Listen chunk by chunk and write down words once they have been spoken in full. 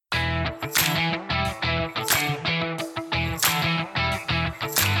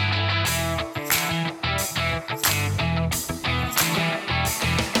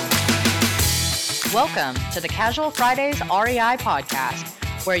Welcome to the Casual Fridays REI podcast,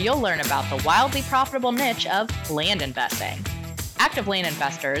 where you'll learn about the wildly profitable niche of land investing. Active land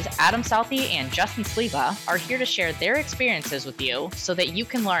investors Adam Southey and Justin Sleva are here to share their experiences with you so that you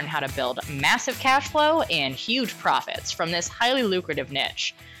can learn how to build massive cash flow and huge profits from this highly lucrative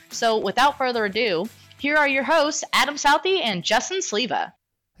niche. So without further ado, here are your hosts, Adam Southey and Justin Sleva.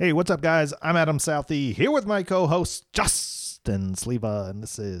 Hey, what's up, guys? I'm Adam Southey here with my co-host, Justin Sleva, and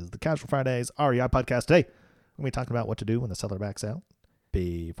this is the Casual Fridays REI podcast. Today, we're going to be talking about what to do when the seller backs out.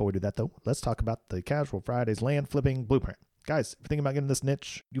 Before we do that, though, let's talk about the Casual Fridays land flipping blueprint. Guys, if you're thinking about getting this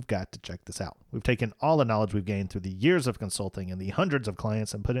niche, you've got to check this out. We've taken all the knowledge we've gained through the years of consulting and the hundreds of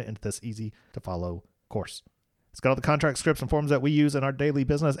clients and put it into this easy-to-follow course. It's got all the contract scripts and forms that we use in our daily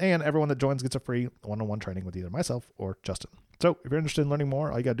business, and everyone that joins gets a free one-on-one training with either myself or Justin. So if you're interested in learning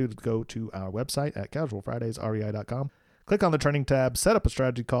more, all you got to do is go to our website at casualfridaysrei.com, click on the training tab, set up a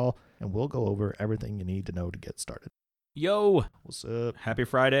strategy call, and we'll go over everything you need to know to get started. Yo, What's up? happy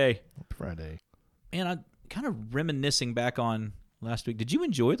Friday. Happy Friday. Man, I'm kind of reminiscing back on last week. Did you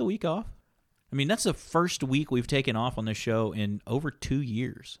enjoy the week off? I mean, that's the first week we've taken off on this show in over 2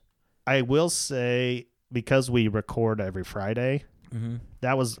 years. I will say, because we record every Friday,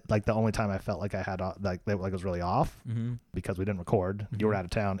 that was like the only time I felt like I had like it was really off because we didn't record. You were out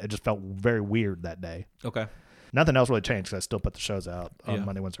of town. It just felt very weird that day. Okay. Nothing else really changed because I still put the shows out on Yeah.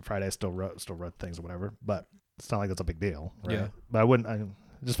 Monday, Wednesday, Friday. I still wrote things or whatever, but it's not like that's a big deal, right? Yeah. But it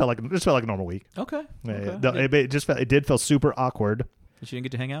just felt like a normal week. Okay. Yeah, okay. it did feel super awkward. But you didn't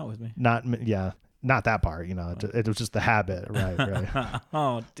get to hang out with me. Not that part. You know, it was just the habit, right?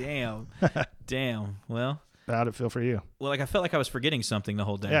 Oh, damn. Damn. Well, How'd it feel for you? I felt like I was forgetting something the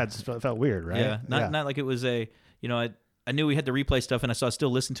whole day. Yeah, it felt weird, right? Yeah. Not like it was I knew we had to replay stuff, and I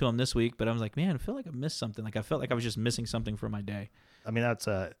still listened to them this week, but I was like, man, I feel like I missed something. Like I felt like I was just missing something from my day. I mean, that's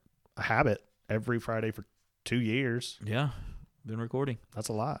a habit every Friday for 2 years. Yeah. Been recording. That's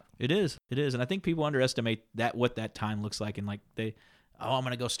a lot. It is. And I think people underestimate what that time looks like. And like I'm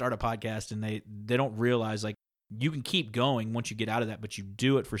going to go start a podcast, and they don't realize like you can keep going once you get out of that, but you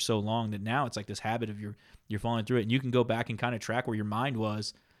do it for so long that now it's like this habit of you're following through it, and you can go back and kind of track where your mind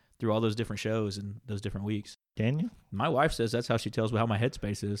was through all those different shows and those different weeks. Can you? My wife says that's how she tells me how my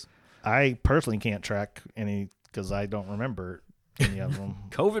headspace is. I personally can't track any because I don't remember any of them.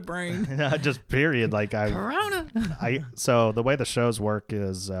 COVID brain. Just period. Like Corona. So the way the shows work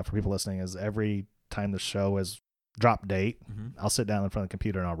is for people listening is every time the show is drop date, I'll sit down in front of the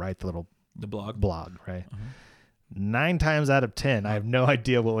computer and I'll write the blog, right? 9 times out of 10, I have no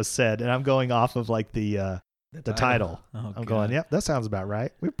idea what was said, and I'm going off of like the title. Oh, I'm going, yep, that sounds about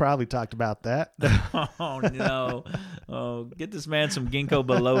right. We probably talked about that. Oh, no. Oh, get this man some ginkgo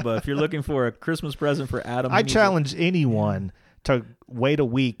biloba. If you're looking for a Christmas present for Adam. I challenge anyone to wait a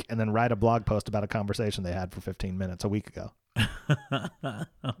week and then write a blog post about a conversation they had for 15 minutes a week ago.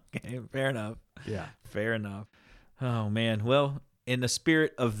 Okay, fair enough. Yeah. Fair enough. Oh, man. Well, in the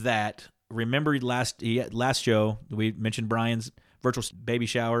spirit of that, remember last show, we mentioned Brian's virtual baby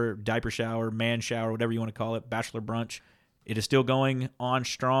shower, diaper shower, man shower, whatever you want to call it, bachelor brunch. It is still going on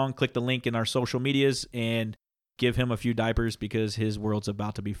strong. Click the link in our social medias and give him a few diapers because his world's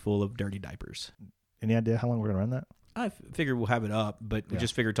about to be full of dirty diapers. Any idea how long we're going to run that? I figured we'll have it up, but we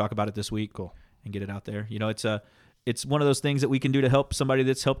just figured talk about it this week. Cool. And get it out there. You know, it's one of those things that we can do to help somebody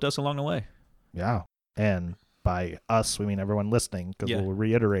that's helped us along the way. Yeah. And by us, we mean everyone listening, because we'll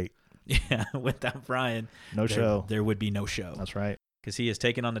reiterate. Yeah, without Brian, show. There would be no show. That's right. Because he has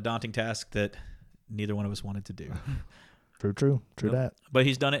taken on the daunting task that neither one of us wanted to do. True that. But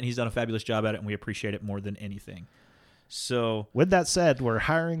he's done it, and he's done a fabulous job at it, and we appreciate it more than anything. So, with that said, we're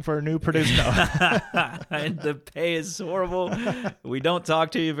hiring for a new producer. And the pay is horrible. We don't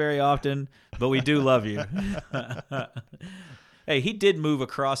talk to you very often, but we do love you. Hey, he did move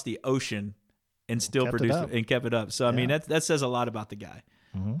across the ocean and still produce and kept it up. So, I mean, that says a lot about the guy.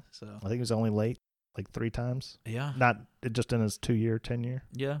 Mm-hmm. So I think he was only late like 3 times. Yeah. Not just in his 2-year tenure.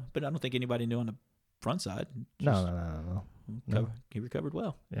 Yeah, but I don't think anybody knew on the front side. No. He recovered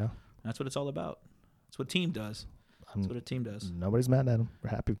well. Yeah. That's what it's all about. That's what team does. That's what a team does. Nobody's mad at him.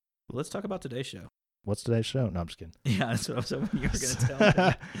 We're happy. Well, let's talk about today's show. What's today's show? No, I'm just kidding. Yeah, that's what I was hoping you were going to tell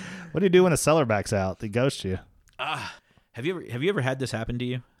me. What do you do when a seller backs out? They ghost you. Have you ever had this happen to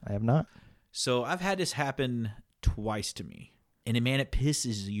you? I have not. So I've had this happen twice to me. And man, it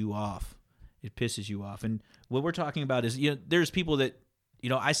pisses you off. It pisses you off. And what we're talking about is, there's people that,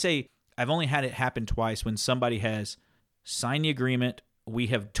 I say I've only had it happen twice when somebody has signed the agreement. We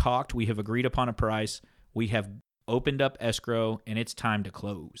have talked. We have agreed upon a price. We have opened up escrow, and it's time to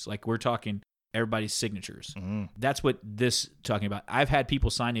close. Like we're talking everybody's signatures. Mm. That's what this talking about. I've had people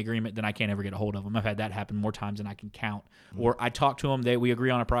sign the agreement, then I can't ever get a hold of them. I've had that happen more times than I can count. Or I talk to them, we agree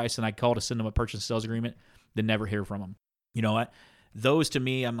on a price, and I call to send them a purchase and sales agreement, then never hear from them. You know what? Those to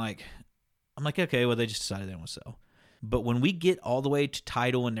me, I'm like, okay, well, they just decided they don't want to sell. But when we get all the way to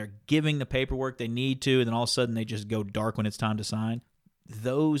title and they're giving the paperwork they need to, and then all of a sudden they just go dark when it's time to sign,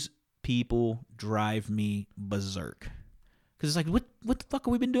 those people drive me berserk. Because it's like, what the fuck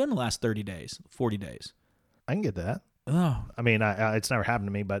have we been doing the last 30 days, 40 days? I can get that. Oh. I mean, it's never happened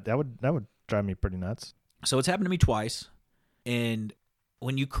to me, but that would drive me pretty nuts. So it's happened to me twice. And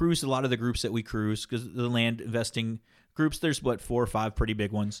when you cruise a lot of the groups that we cruise, because the land investing groups, there's 4 or 5 pretty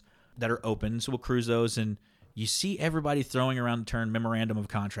big ones that are open. So we'll cruise those, and you see everybody throwing around the term memorandum of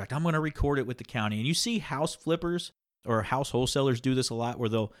contract. I'm going to record it with the county. And you see house flippers or house wholesalers do this a lot, where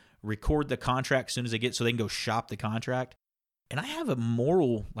they'll record the contract as soon as they get, so they can go shop the contract. And I have a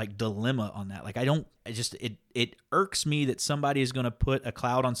moral dilemma on that. It irks me that somebody is going to put a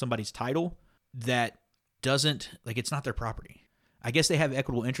cloud on somebody's title that doesn't, it's not their property. I guess they have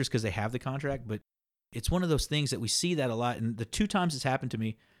equitable interest because they have the contract, but it's one of those things that we see that a lot. And the 2 times it's happened to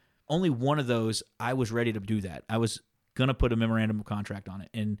me, only one of those I was ready to do that. I was going to put a memorandum of contract on it.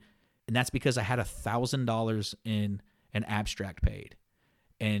 And that's because I had $1,000 in an abstract paid.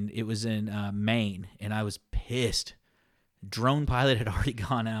 And it was in Maine, and I was pissed. Drone Pilot had already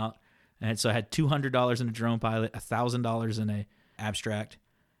gone out, and so I had $200 in a Drone Pilot, $1,000 in a abstract,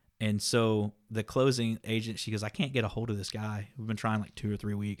 and so the closing agent, she goes, I can't get a hold of this guy. We've been trying 2 or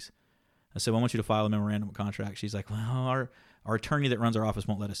 3 weeks. I said, well, I want you to file a memorandum of contract. She's like, well, our attorney that runs our office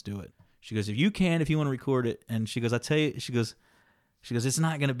won't let us do it. She goes, if you want to record it, and she goes, I tell you, she goes, it's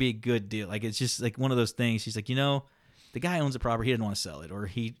not going to be a good deal. It's just one of those things. She's like, the guy owns the property. He didn't want to sell it, or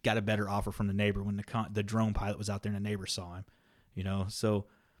he got a better offer from the neighbor when the Drone Pilot was out there and the neighbor saw him. So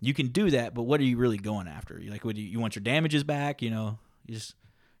you can do that, but what are you really going after? You want your damages back? You just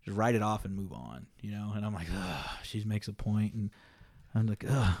write it off and move on. And I'm like, she makes a point, and I'm like,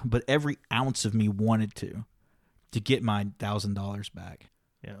 but every ounce of me wanted to get my $1,000 back.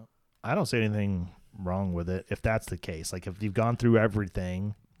 Yeah, I don't see anything wrong with it if that's the case. If you've gone through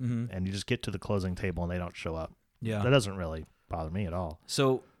everything and you just get to the closing table and they don't show up. Yeah, that doesn't really bother me at all.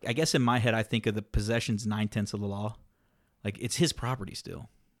 So I guess in my head, I think of the possession's 9/10 of the law. It's his property still.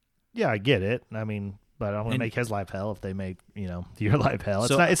 Yeah, I get it. I mean, but I don't want to make his life hell if they make your life hell.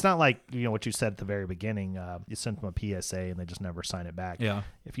 It's not like what you said at the very beginning. You sent them a PSA and they just never sign it back. Yeah.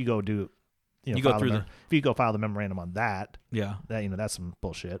 If you go do, you go through if you go file the memorandum on that. Yeah. That that's some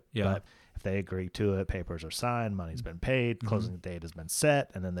bullshit. Yeah. But if they agree to it, papers are signed, money's been paid, closing date has been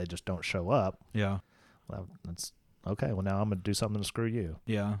set, and then they just don't show up. Yeah. Well, that's okay. Well, now I'm going to do something to screw you.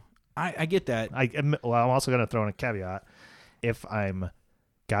 Yeah. I get that. I'm also going to throw in a caveat. If I'm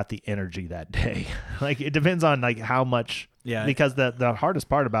got the energy that day, it depends on how much. Yeah. Because the hardest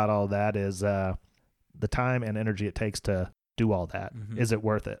part about all that is the time and energy it takes to do all that. Mm-hmm. Is it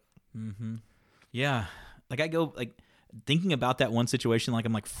worth it? Mm-hmm. Yeah. I go thinking about that one situation.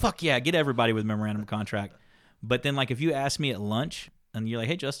 I'm like, fuck yeah, get everybody with memorandum of contract. But then if you ask me at lunch, and you're like,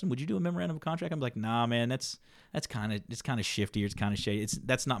 hey, Justin, would you do a memorandum of contract? I'm like, nah, man, it's kind of shifty. Or it's kind of shady.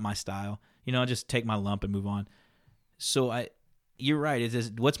 That's not my style. I'll just take my lump and move on. So you're right.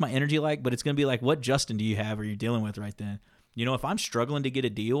 What's my energy like? But it's going to be what Justin do you have or are you dealing with right then? If I'm struggling to get a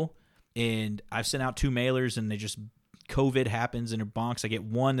deal and I've sent out 2 mailers and they just COVID happens and they're bonks, I get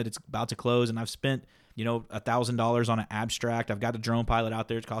one that it's about to close and I've spent, $1,000 on an abstract. I've got a Drone Pilot out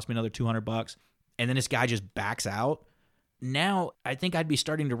there. It's cost me another $200. And then this guy just backs out. Now I think I'd be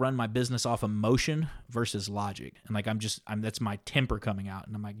starting to run my business off emotion versus logic. And that's my temper coming out.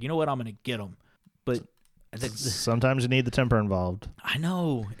 And I'm like, you know what? I'm going to get them. But sometimes you need the temper involved. I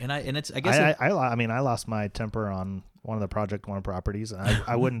know. I lost my temper on one of the Project One properties. And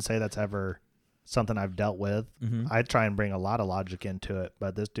I wouldn't say that's ever something I've dealt with. Mm-hmm. I try and bring a lot of logic into it,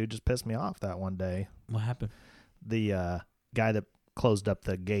 but this dude just pissed me off that one day. What happened? The guy that closed up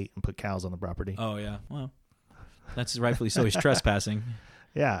the gate and put cows on the property. Oh, yeah. Well, that's rightfully so. He's trespassing.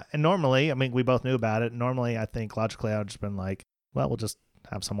 Yeah. And normally, we both knew about it. Normally, I think logically I would just been like, well, we'll just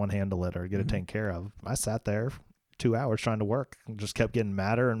have someone handle it or get it taken care of. I sat there 2 hours trying to work and just kept getting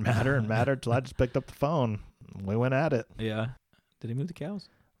madder and madder and madder until I just picked up the phone. We went at it. Yeah. Did he move the cows?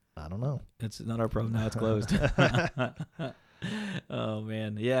 I don't know. It's not our problem now. It's closed. Oh,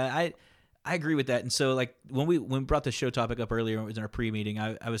 man. Yeah, I agree with that. And so, when we brought the show topic up earlier, it was in our pre-meeting,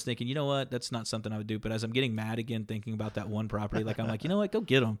 I was thinking, you know what, that's not something I would do. But as I'm getting mad again thinking about that one property, I'm like, you know what, go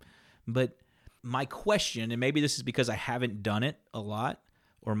get them. But my question, and maybe this is because I haven't done it a lot,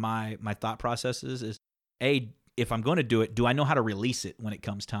 or my thought process is, A, if I'm going to do it, do I know how to release it when it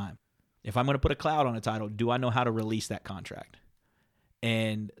comes time? If I'm going to put a cloud on a title, do I know how to release that contract?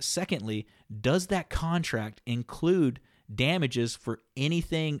 And secondly, does that contract include damages for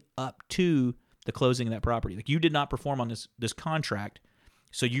anything up to the closing of that property? Like, you did not perform on this contract,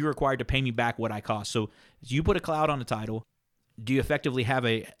 so you're required to pay me back what I cost. So you put a cloud on the title. Do you effectively have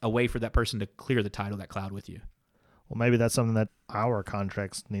a way for that person to clear the title, that cloud with you? Well, maybe that's something that our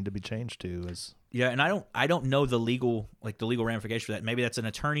contracts need to be changed to. Yeah, and I don't know the legal ramifications for that. Maybe that's an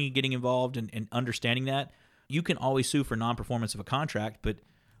attorney getting involved and understanding that. You can always sue for non-performance of a contract, but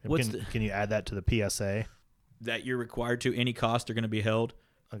can you add that to the PSA? That you're required to, any costs are going to be held.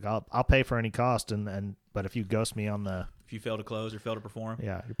 Like, I'll pay for any cost, but if you ghost me on if you fail to close or fail to perform,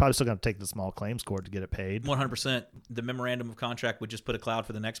 yeah, you're probably still going to take the small claims court to get it paid. 100%. The memorandum of contract would just put a cloud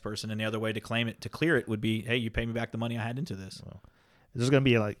for the next person, and the other way to clear it would be, hey, you pay me back the money I had into this. Well, there's going to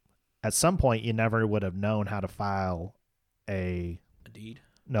be like, at some point, you never would have known how to file a deed.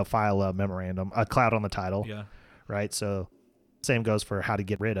 No, file a memorandum, a cloud on the title. Yeah. Right. So same goes for how to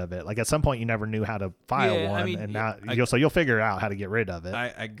get rid of it. Like, at some point you never knew how to file one, and now you'll figure out how to get rid of it. I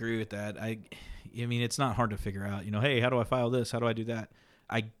agree with that. I mean, it's not hard to figure out. Hey, how do I file this? How do I do that?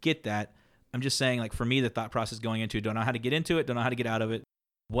 I get that. I'm just saying, like, for me, the thought process going into it, don't know how to get into it, don't know how to get out of it.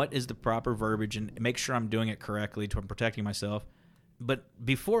 What is the proper verbiage, and make sure I'm doing it correctly to protecting myself. But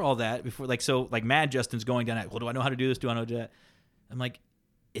before all that, Mad Justin's going down at, well, do I know how to do this? Do I know that? I'm like,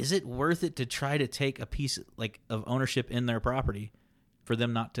 is it worth it to try to take a piece of ownership in their property for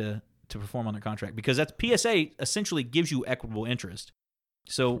them not to perform on their contract? Because that's PSA essentially gives you equitable interest.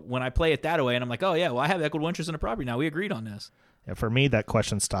 So when I play it that way and I'm like, oh yeah, well, I have equitable interest in the property now. We agreed on this. Yeah, for me, that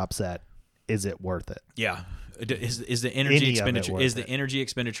question stops at, is it worth it? Yeah. Is the energy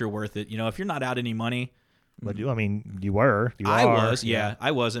expenditure worth it? If you're not out any money. But you were. I was, yeah.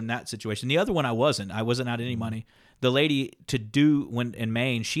 I was in that situation. The other one, I wasn't out any money. The lady in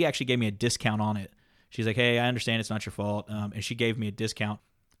Maine, she actually gave me a discount on it. She's like, hey, I understand it's not your fault. And she gave me a discount.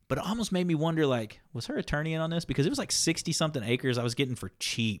 But it almost made me wonder, like, was her attorney in on this? Because it was like 60-something acres I was getting for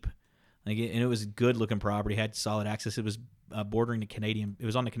cheap. And it was a good-looking property, had solid access. It was bordering the Canadian. It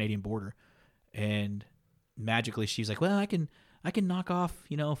was on the Canadian border. And magically, she's like, well, I can knock off,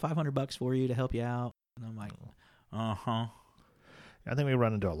 $500 for you to help you out. And I'm like, uh-huh. I think we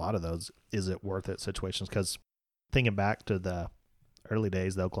run into a lot of those is it worth it situations, because thinking back to the early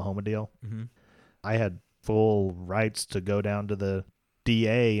days, the Oklahoma deal, mm-hmm. I had full rights to go down to the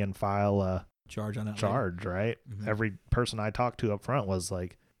DA and file a charge on that right? Mm-hmm. Every person I talked to up front was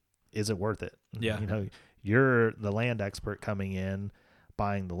like, is it worth it? Yeah. You're the land expert coming in,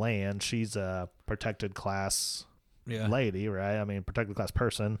 buying the land. She's a protected class lady, right? I mean, protected class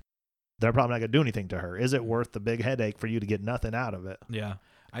person. They're probably not going to do anything to her. Is it worth the big headache for you to get nothing out of it? Yeah.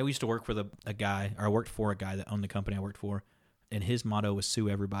 I used to work for a guy that owned the company I worked for, and his motto was sue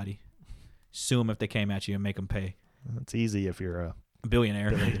everybody. Sue them if they came at you and make them pay. It's easy if you're a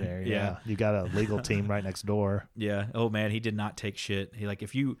billionaire. Yeah. You got a legal team right next door. Yeah. Oh, man, he did not take shit. He, like,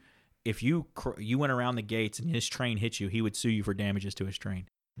 if you went around the gates and his train hit you, he would sue you for damages to his train.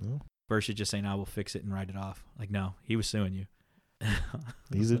 Mm. Versus just saying, I will fix it and write it off. Like, no, he was suing you.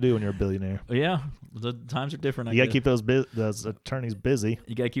 Easy to do when you're a billionaire. Yeah, the times are different. You got to keep those attorneys busy.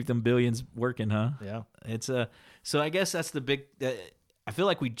 You got to keep them billions working, huh? Yeah. It's so I guess that's the big. I feel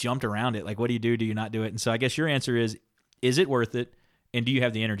like we jumped around it. Like, what do you do? Do you not do it? And so I guess your answer is it worth it? And do you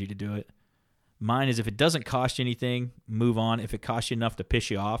have the energy to do it? Mine is, if it doesn't cost you anything, move on. If it costs you enough to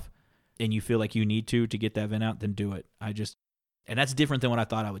piss you off, and you feel like you need to get that vent out, then do it. And that's different than what I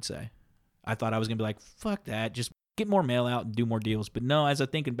thought I would say. I thought I was gonna be like, fuck that, just get more mail out and do more deals. But no, as I'm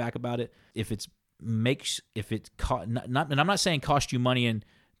thinking back about it, and I'm not saying cost you money and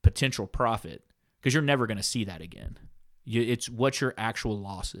potential profit, because you're never going to see that again. It's what your actual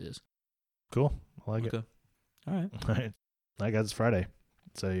loss is. Cool. I like it. All right. I guess it's Friday.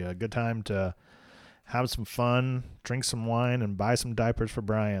 It's a good time to have some fun, drink some wine, and buy some diapers for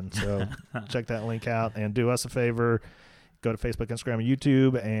Brian. So check that link out and do us a favor. Go to Facebook, Instagram, and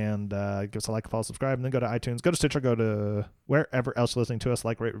YouTube, and give us a like, follow, subscribe, and then go to iTunes, go to Stitcher, go to wherever else you're listening to us.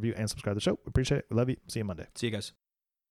 Like, rate, review, and subscribe to the show. We appreciate it. We love you. See you Monday. See you guys.